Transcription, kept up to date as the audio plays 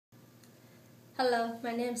Hello,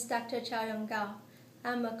 my name is Dr. Chiao-Jung Kao.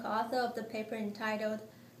 I'm a co-author of the paper entitled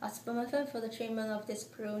Ospemifene for the Treatment of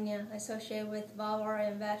Dyspareunia Associated with Vulvar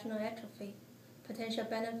and Vaginal Atrophy, Potential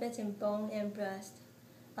Benefits in Bone and Breast.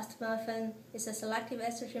 Ospemifene is a selective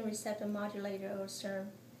estrogen receptor modulator, or SERM,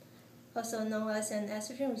 also known as an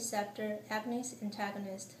estrogen receptor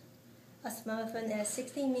agonist-antagonist. Ospemifene at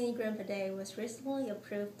 16 mg per day was recently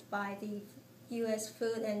approved by the U.S.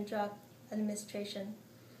 Food and Drug Administration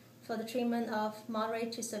for the treatment of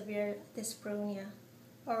moderate to severe dyspareunia,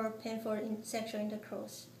 or painful sexual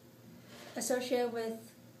intercourse, associated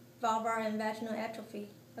with vulvar and vaginal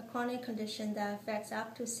atrophy, a chronic condition that affects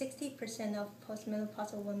up to 60% of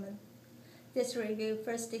postmenopausal women. This review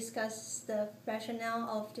first discusses the rationale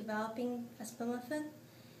of developing ospemifene,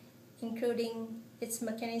 including its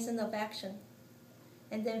mechanism of action,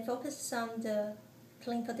 and then focuses on the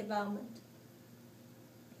clinical development.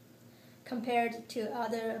 Compared to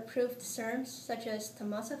other approved SERMs such as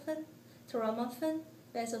tamoxifen, toremifene,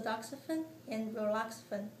 bazedoxifene, and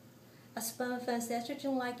raloxifene, ospemifene's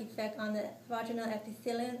estrogen-like effect on the vaginal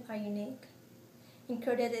epithelium are unique.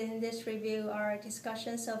 Included in this review are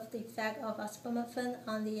discussions of the effect of ospemifene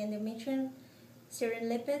on the endometrium, serum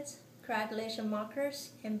lipids, coagulation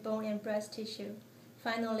markers, and bone and breast tissue.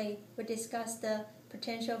 Finally, we discuss the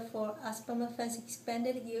potential for ospemifene's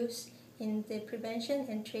expanded use in the prevention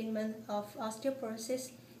and treatment of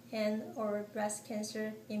osteoporosis and/or breast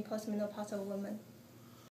cancer in postmenopausal women.